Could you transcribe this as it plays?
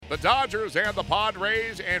The Dodgers and the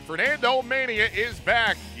Padres, and Fernando Mania is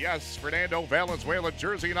back. Yes, Fernando Valenzuela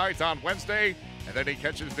Jersey night on Wednesday, and then he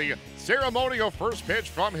catches the ceremonial first pitch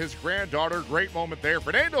from his granddaughter. Great moment there.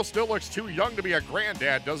 Fernando still looks too young to be a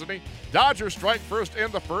granddad, doesn't he? Dodgers strike first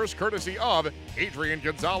in the first, courtesy of Adrian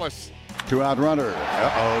Gonzalez. Two-out runner.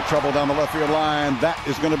 Trouble down the left field line. That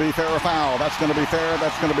is going to be fair or foul. That's going to be fair.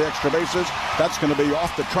 That's going to be extra bases. That's going to be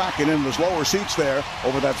off the track and in his lower seats there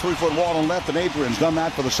over that 3-foot wall on left. And Adrian's done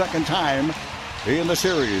that for the second time in the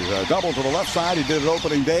series. A double to the left side. He did it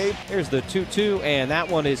opening day. Here's the 2-2, and that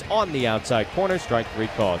one is on the outside corner. Strike three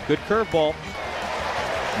called. Good curveball.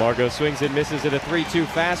 Margot swings and misses at a 3-2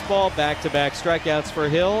 fastball. Back-to-back strikeouts for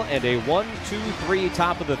Hill, and a 1-2-3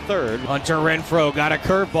 top of the third. Hunter Renfroe got a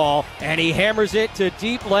curveball, and he hammers it to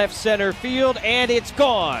deep left center field, and it's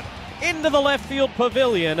gone. Into the left field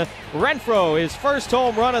pavilion. Renfroe, his first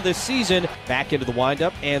home run of the season. Back into the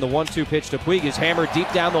windup, and the 1-2 pitch to Puig is hammered deep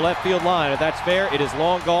down the left field line. If that's fair, it is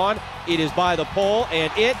long gone. It is by the pole,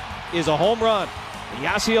 and it is a home run.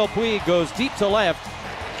 Yasiel Puig goes deep to left.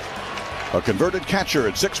 A converted catcher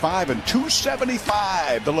at 6'5" and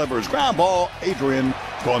 275 delivers ground ball. Adrian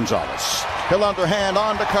Gonzalez. Hill underhand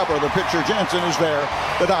on to cover. The pitcher Jansen is there.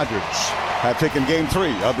 The Dodgers have taken game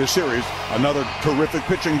 3 of this series. Another terrific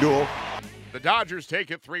pitching duel. The Dodgers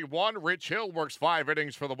take it 3-1. Rich Hill works 5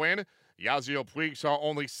 innings for the win. Yasiel Puig saw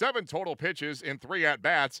only 7 total pitches in 3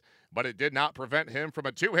 at-bats, but it did not prevent him from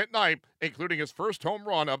a 2-hit night, including his first home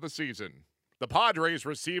run of the season. The Padres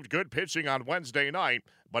received good pitching on Wednesday night,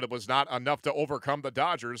 but it was not enough to overcome the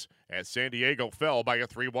Dodgers as San Diego fell by a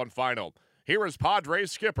 3-1 final. Here is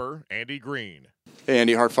Padres skipper Andy Green. Hey,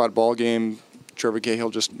 Andy, hard-fought ball game. Trevor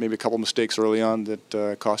Cahill just maybe a couple mistakes early on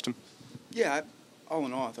that cost him. Yeah, all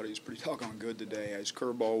in all, I thought he was pretty doggone good today. His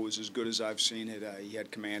curveball was as good as I've seen it. He had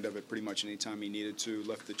command of it pretty much any time he needed to.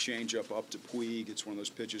 Left the changeup up to Puig. It's one of those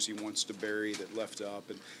pitches he wants to bury that left up.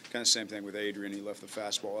 And kind of same thing with Adrian. He left the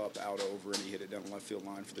fastball up, out over, and he hit it down the left field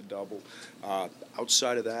line for the double.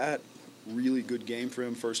 Outside of that, really good game for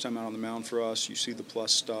him. First time out on the mound for us. You see the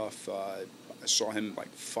plus stuff. I saw him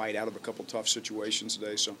fight out of a couple tough situations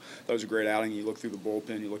today, so that was a great outing. You look through the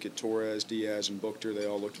bullpen, you look at Torres, Diaz, and Buchter. They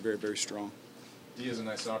all looked very, very strong. Diaz, a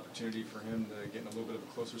nice opportunity for him to get in a little bit of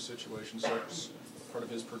a closer situation. So it's part of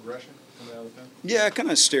his progression coming out of the pen? Yeah,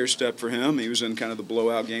 kind of stair-step for him. He was in kind of the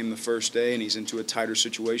blowout game the first day, and he's into a tighter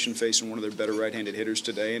situation facing one of their better right-handed hitters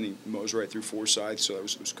today, and he mows right through Forsythe, so it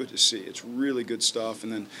was good to see. It's really good stuff,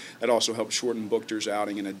 and then that also helped shorten Buchter's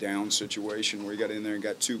outing in a down situation where he got in there and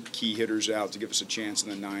got 2 key hitters out to give us a chance in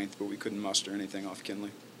the 9th, but we couldn't muster anything off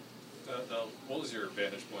Kinley. What was your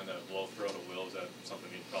vantage point, that blow throw to Will? Is that something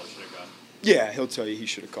he probably should have gotten? Yeah, he'll tell you he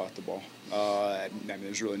should have caught the ball. I mean,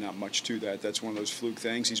 there's really not much to that. That's one of those fluke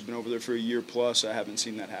things. He's been over there for a year plus. I haven't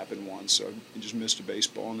seen that happen once. So he just missed a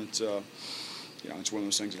baseball, and it's it's one of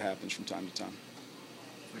those things that happens from time to time.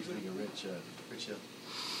 What do you think of Rich Hill?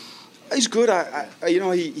 He's good.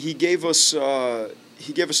 He gave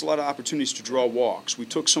us a lot of opportunities to draw walks. We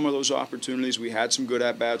took some of those opportunities. We had some good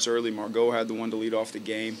at-bats early. Margot had the one to lead off the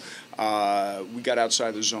game. We got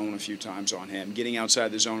outside the zone a few times on him. Getting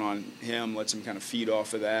outside the zone on him lets him kind of feed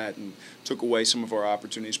off of that and took away some of our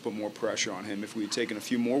opportunities, put more pressure on him. If we had taken a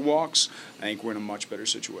few more walks, I think we're in a much better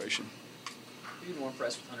situation. Are you more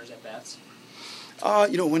impressed with Hunter's at-bats?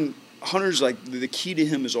 When Hunter's the key to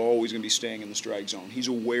him is always going to be staying in the strike zone. He's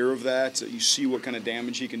aware of that. You see what kind of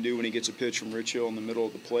damage he can do when he gets a pitch from Rich Hill in the middle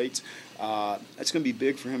of the plate. That's going to be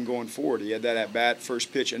big for him going forward. He had that at bat,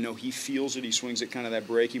 first pitch. I know he feels it. He swings at kind of that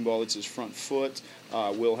breaking ball. It's his front foot.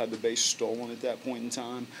 Will had the base stolen at that point in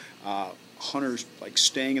time. Hunter's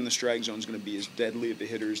staying in the strike zone is going to be as deadly of a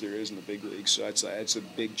hitter as there is in the big leagues. So that's a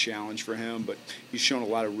big challenge for him. But he's shown a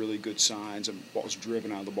lot of really good signs. And ball's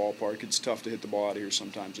driven out of the ballpark. It's tough to hit the ball out of here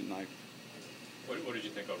sometimes at night. What did you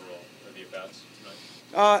think overall of the at-bats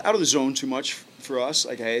Out tonight? of the zone too much for us.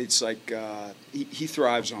 He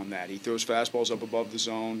thrives on that. He throws fastballs up above the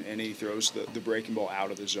zone, and he throws the breaking ball out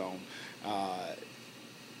of the zone.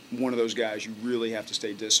 One of those guys you really have to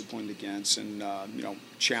stay disciplined against, and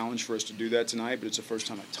challenge for us to do that tonight. But it's the first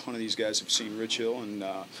time a ton of these guys have seen Rich Hill, and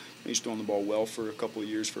he's throwing the ball well for a couple of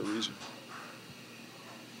years for a reason.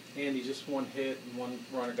 Andy, just one hit and one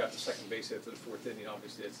runner got to second base after the 4th inning.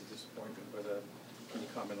 Obviously, that's a disappointment, but can you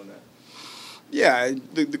comment on that? Yeah,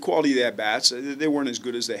 the quality of the at-bats, they weren't as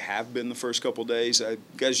good as they have been the first couple days.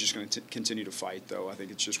 Guys just going to continue to fight, though. I think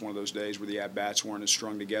it's just one of those days where the at-bats weren't as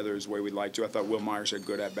strung together as the way we'd like to. I thought Will Myers had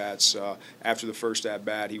good at-bats. After the first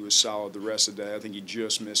at-bat, he was solid the rest of the day. I think he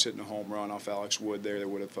just missed hitting a home run off Alex Wood there that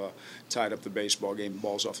would have tied up the baseball game.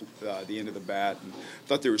 Balls off the end of the bat. And I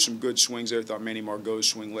thought there were some good swings there. I thought Manny Margot's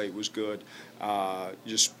swing late was good.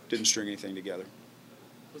 Just didn't string anything together.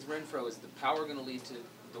 With Renfroe, is the power going to lead to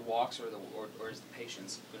the walks, or is the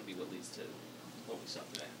patience going to be what leads to what we saw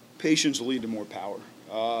today? Patience will lead to more power.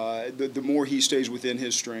 The more he stays within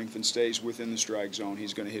his strength and stays within the strike zone,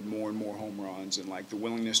 he's going to hit more and more home runs. And like the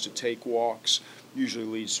willingness to take walks usually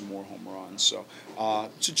leads to more home runs. So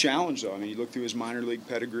it's a challenge, though. I mean, you look through his minor league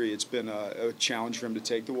pedigree; it's been a challenge for him to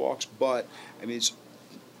take the walks. But I mean, it's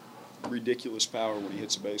ridiculous power when he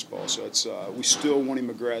hits a baseball. So it's we still want him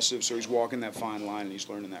aggressive. So he's walking that fine line, and he's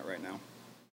learning that right now.